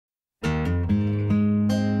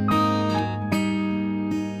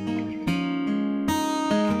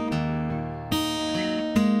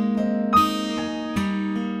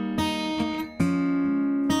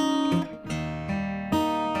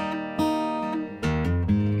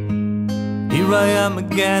Here I am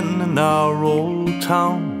again in our old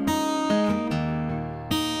town.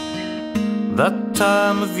 That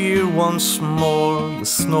time of year once more, the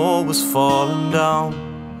snow was falling down.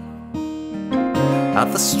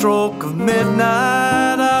 At the stroke of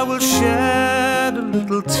midnight I will shed a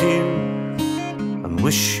little tear and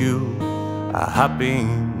wish you a happy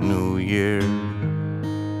new year.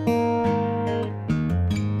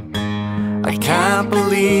 I can't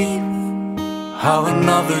believe how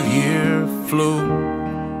another year flew,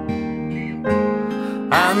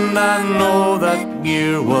 and I know that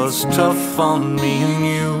year was tough on me and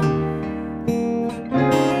you.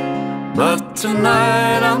 But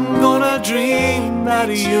tonight I'm gonna dream that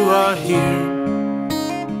you are here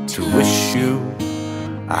to wish you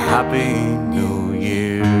a happy new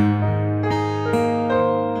year.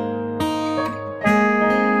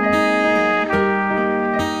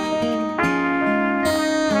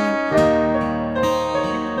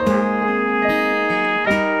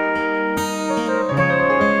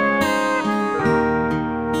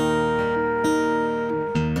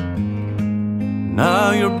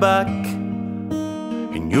 Now you're back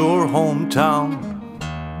in your hometown.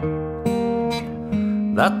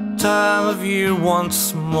 That time of year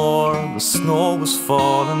once more, the snow was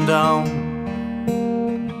falling down.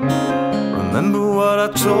 Remember what I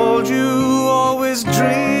told you, always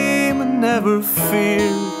dream and never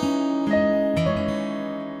fear.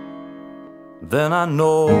 Then I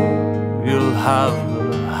know you'll have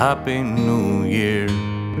a happy new year.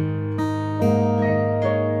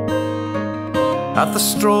 At the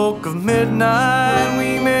stroke of midnight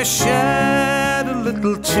we may shed a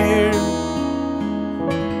little tear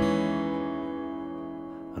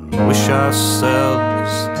and wish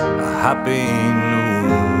ourselves a happy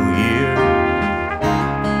new year.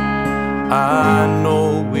 I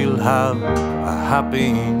know we'll have a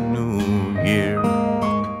happy new year.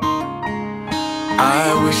 I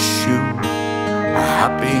wish you a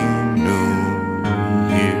happy